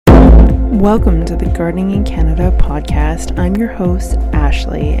Welcome to the Gardening in Canada podcast. I'm your host,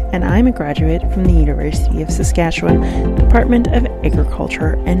 Ashley, and I'm a graduate from the University of Saskatchewan, Department of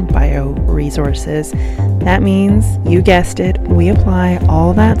Agriculture and Bioresources. That means, you guessed it, we apply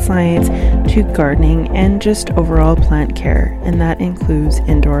all that science to gardening and just overall plant care, and that includes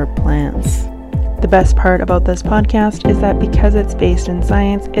indoor plants. The best part about this podcast is that because it's based in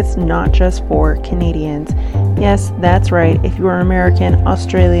science, it's not just for Canadians. Yes, that's right. If you are American,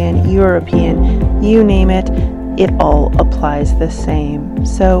 Australian, European, you name it, it all applies the same.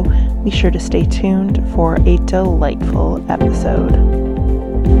 So be sure to stay tuned for a delightful episode.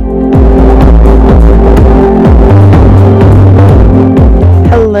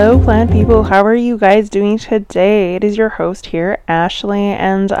 Hello plant people, how are you guys doing today? It is your host here, Ashley,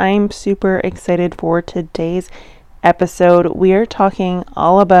 and I'm super excited for today's episode. We are talking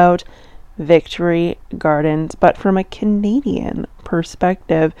all about Victory Gardens, but from a Canadian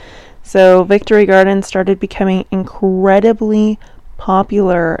perspective. So Victory Gardens started becoming incredibly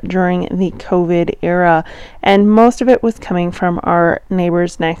popular during the COVID era, and most of it was coming from our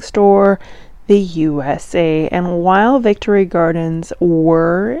neighbors next door, the USA. And while Victory Gardens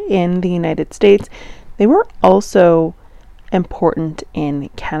were in the United States, they were also important in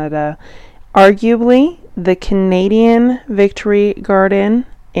Canada. Arguably, the Canadian Victory Garden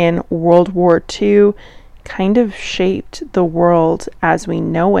in World War II kind of shaped the world as we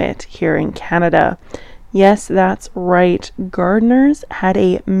know it here in Canada. Yes, that's right. Gardeners had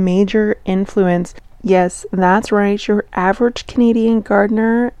a major influence. Yes, that's right. Your average Canadian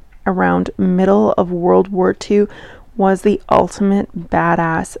gardener around middle of World War II was the ultimate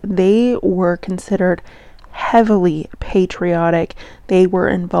badass. They were considered heavily patriotic. They were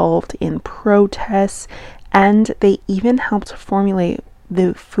involved in protests, and they even helped formulate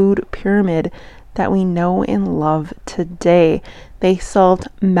the food pyramid that we know and love today. They solved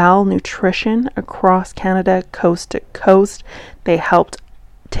malnutrition across Canada, coast to coast. They helped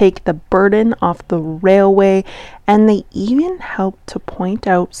take the burden off the railway, and they even helped to point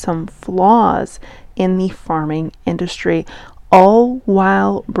out some flaws in the farming industry, all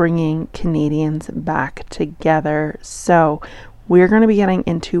while bringing Canadians back together. So we're going to be getting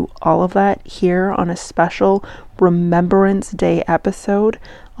into all of that here on a special Remembrance Day episode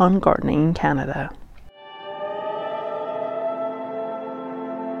on Gardening in Canada.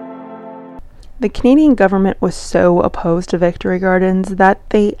 The Canadian government was so opposed to Victory Gardens that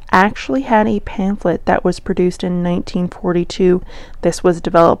they actually had a pamphlet that was produced in 1942. This was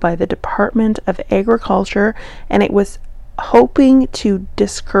developed by the Department of Agriculture, and it was hoping to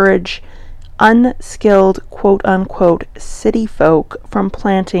discourage unskilled, quote-unquote, city folk from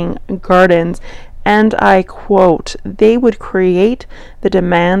planting gardens. And I quote, they would create the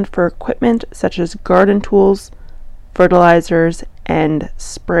demand for equipment such as garden tools, fertilizers, and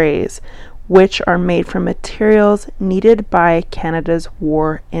sprays, which are made from materials needed by Canada's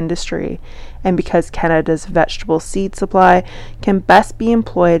war industry, and because Canada's vegetable seed supply can best be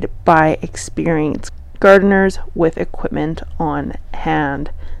employed by experienced gardeners with equipment on hand.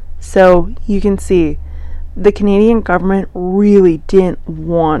 So you can see the Canadian government really didn't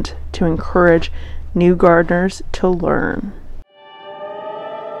want to encourage new gardeners to learn.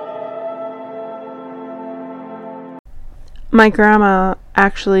 My grandma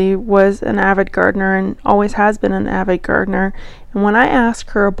actually was an avid gardener and always has been an avid gardener. And when I ask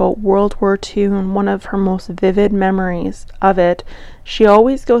her about World War II and one of her most vivid memories of it, she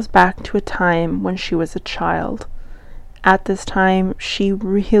always goes back to a time when she was a child. At this time, she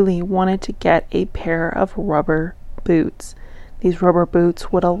really wanted to get a pair of rubber boots. These rubber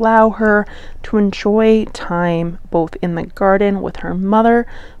boots would allow her to enjoy time both in the garden with her mother,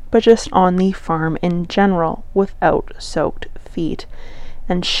 but just on the farm in general without soaked feet.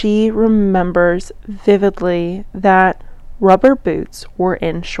 And she remembers vividly that rubber boots were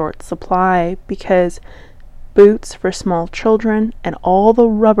in short supply because boots for small children and all the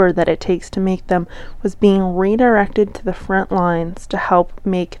rubber that it takes to make them was being redirected to the front lines to help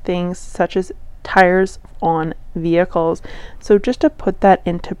make things such as tires on vehicles. So just to put that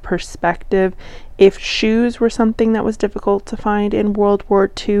into perspective, if shoes were something that was difficult to find in World War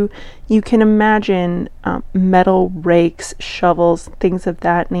II, you can imagine metal rakes, shovels, things of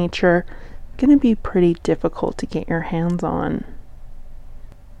that nature, going to be pretty difficult to get your hands on.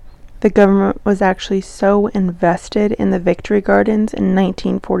 The government was actually so invested in the Victory Gardens in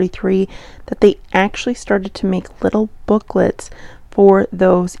 1943 that they actually started to make little booklets for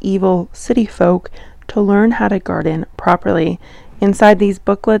those evil city folk to learn how to garden properly. Inside these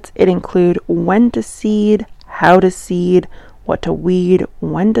booklets, it include when to seed, how to seed, what to weed,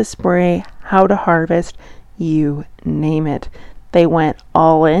 when to spray, how to harvest, you name it. They went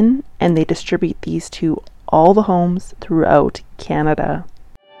all in and they distribute these to all the homes throughout Canada.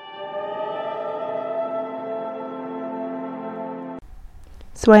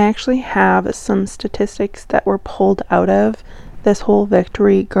 So I actually have some statistics that were pulled out of this whole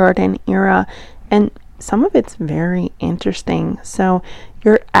Victory Garden era, and some of it's very interesting. So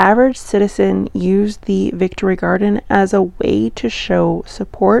your average citizen used the Victory Garden as a way to show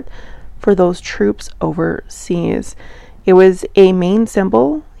support for those troops overseas. It was a main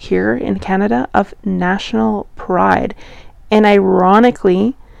symbol here in Canada of national pride. And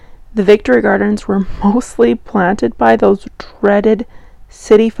ironically, the Victory Gardens were mostly planted by those dreaded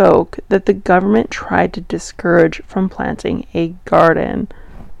city folk that the government tried to discourage from planting a garden.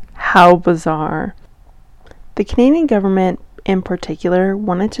 How bizarre. The Canadian government in particular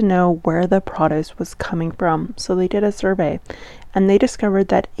wanted to know where the produce was coming from, so they did a survey, and they discovered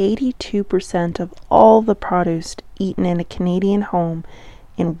that 82% of all the produce eaten in a Canadian home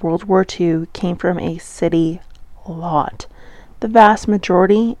in World War II came from a city lot. The vast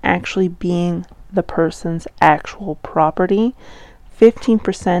majority actually being the person's actual property.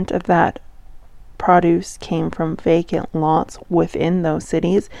 15% of that produce came from vacant lots within those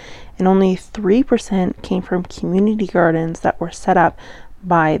cities, and only 3% came from community gardens that were set up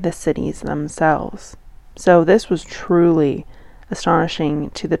by the cities themselves. So this was truly astonishing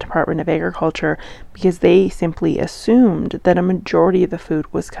to the Department of Agriculture, because they simply assumed that a majority of the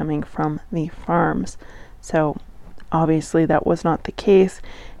food was coming from the farms. So obviously that was not the case,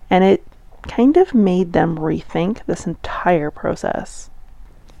 and it kind of made them rethink this entire process.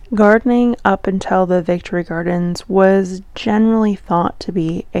 Gardening up until the Victory Gardens was generally thought to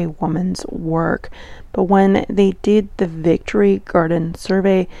be a woman's work, but when they did the Victory Garden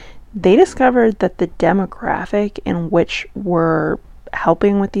survey, they discovered that the demographic in which were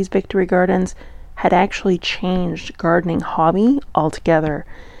helping with these Victory Gardens had actually changed gardening hobby altogether.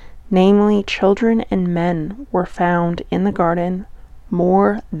 Namely, children and men were found in the garden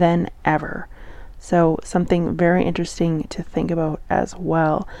more than ever. So something very interesting to think about as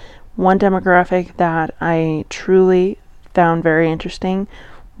well. One demographic that I truly found very interesting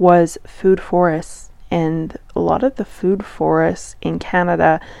was food forests. And a lot of the food forests in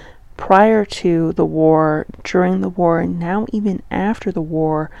Canada prior to the war, during the war, and now even after the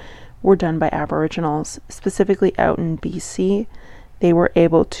war, were done by Aboriginals. Specifically out in BC, they were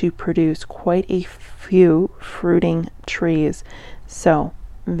able to produce quite a few fruiting trees. So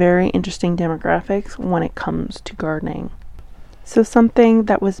very interesting demographics when it comes to gardening. So something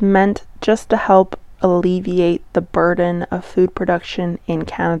that was meant just to help alleviate the burden of food production in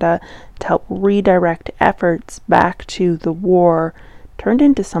Canada, to help redirect efforts back to the war, turned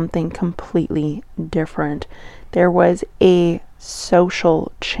into something completely different. There was a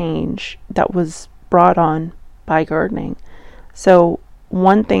social change that was brought on by gardening. So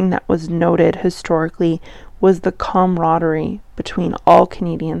one thing that was noted historically was the camaraderie between all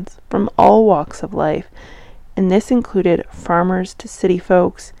Canadians from all walks of life. And this included farmers to city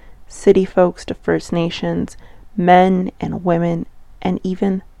folks to First Nations, men and women, and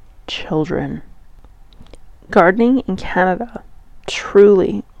even children. Gardening in Canada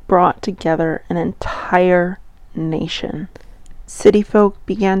truly brought together an entire nation. City folk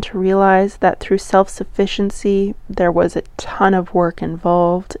began to realize that through self-sufficiency, there was a ton of work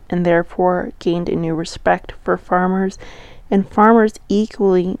involved, and therefore gained a new respect for farmers. And farmers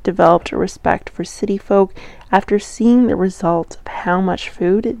equally developed a respect for city folk after seeing the result of how much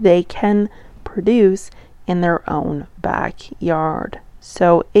food they can produce in their own backyard.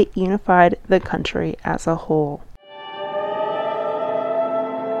 So it unified the country as a whole.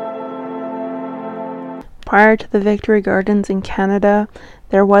 Prior to the Victory Gardens in Canada,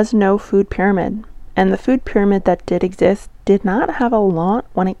 there was no food pyramid, and the food pyramid that did exist did not have a lot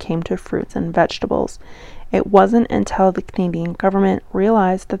when it came to fruits and vegetables. It wasn't until the Canadian government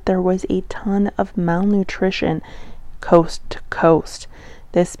realized that there was a ton of malnutrition coast to coast.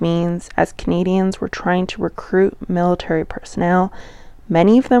 This means as Canadians were trying to recruit military personnel,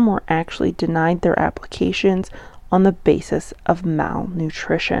 many of them were actually denied their applications on the basis of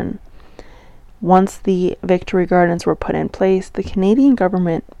malnutrition. Once the Victory Gardens were put in place, the Canadian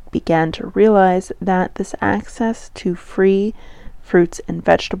government began to realize that this access to free fruits and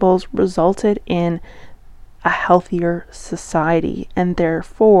vegetables resulted in a healthier society, and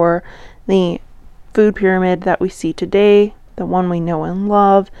therefore the food pyramid that we see today, the one we know and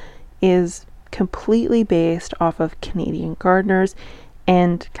love, is completely based off of Canadian gardeners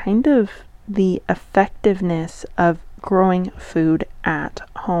and kind of the effectiveness of growing food at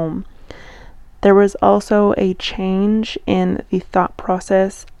home. There was also a change in the thought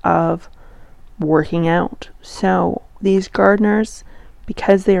process of working out. So these gardeners,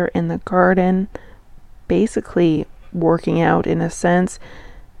 because they are in the garden, basically working out in a sense,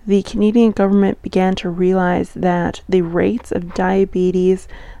 the Canadian government began to realize that the rates of diabetes,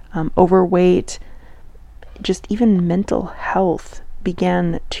 overweight, just even mental health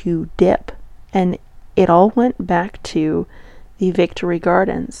began to dip. And it all went back to the Victory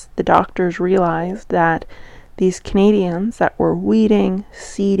Gardens. The doctors realized that these Canadians that were weeding,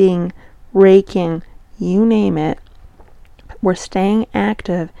 seeding, raking, you name it, were staying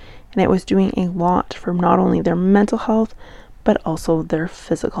active, and it was doing a lot for not only their mental health, but also their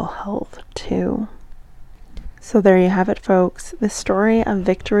physical health too. So there you have it, folks, the story of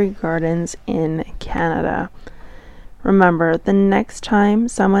Victory Gardens in Canada. Remember, the next time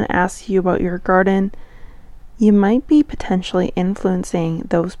someone asks you about your garden, you might be potentially influencing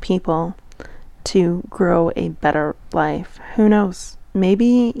those people to grow a better life. Who knows?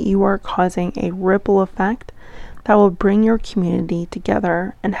 Maybe you are causing a ripple effect that will bring your community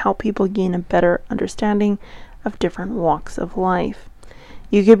together and help people gain a better understanding of different walks of life.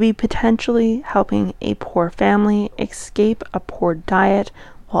 You could be potentially helping a poor family escape a poor diet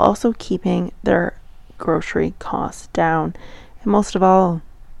while also keeping their grocery costs down. And most of all,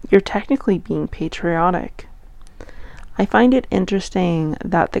 you're technically being patriotic. I find it interesting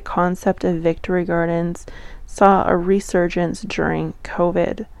that the concept of Victory Gardens saw a resurgence during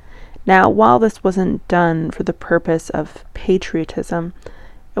COVID. Now, while this wasn't done for the purpose of patriotism,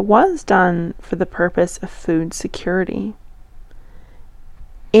 it was done for the purpose of food security.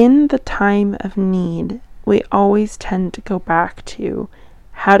 In the time of need, we always tend to go back to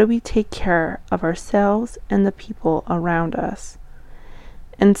how do we take care of ourselves and the people around us.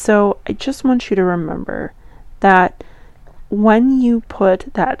 And so I just want you to remember that when you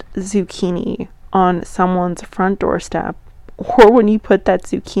put that zucchini on someone's front doorstep, or when you put that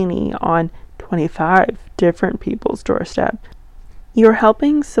zucchini on 25 different people's doorstep, you're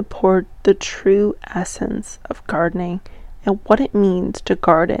helping support the true essence of gardening and what it means to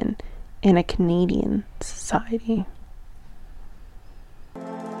garden in a Canadian society.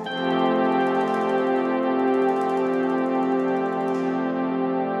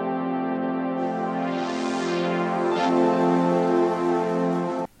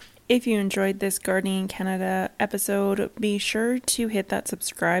 If you enjoyed this Gardening in Canada episode, be sure to hit that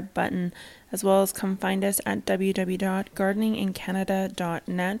subscribe button, as well as come find us at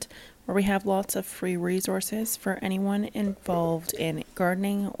www.gardeningincanada.net, where we have lots of free resources for anyone involved in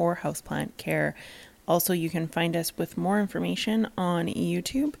gardening or houseplant care. Also, you can find us with more information on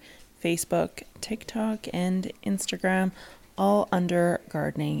YouTube, Facebook, TikTok, and Instagram, all under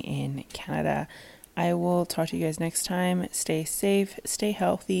Gardening in Canada. I will talk to you guys next time. Stay safe, stay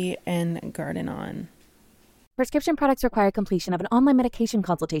healthy, and garden on. Prescription products require completion of an online medication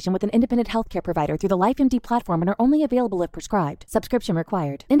consultation with an independent healthcare provider through the LifeMD platform and are only available if prescribed. Subscription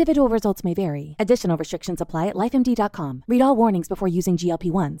required. Individual results may vary. Additional restrictions apply at lifemd.com. Read all warnings before using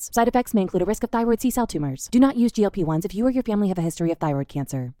GLP-1s. Side effects may include a risk of thyroid C-cell tumors. Do not use GLP-1s if you or your family have a history of thyroid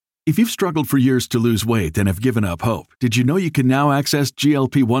cancer. If you've struggled for years to lose weight and have given up hope, did you know you can now access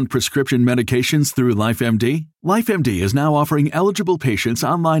GLP-1 prescription medications through LifeMD? LifeMD is now offering eligible patients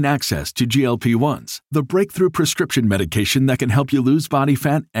online access to GLP-1s, the breakthrough prescription medication that can help you lose body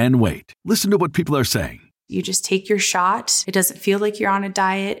fat and weight. Listen to what people are saying. You just take your shot. It doesn't feel like you're on a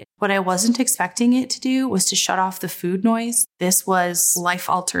diet. What I wasn't expecting it to do was to shut off the food noise. This was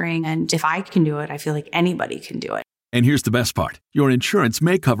life-altering, and if I can do it, I feel like anybody can do it. And here's the best part. Your insurance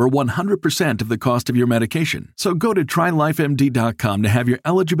may cover 100% of the cost of your medication. So go to TryLifeMD.com to have your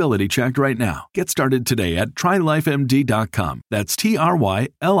eligibility checked right now. Get started today at TryLifeMD.com. That's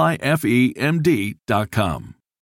TryLifeMD.com.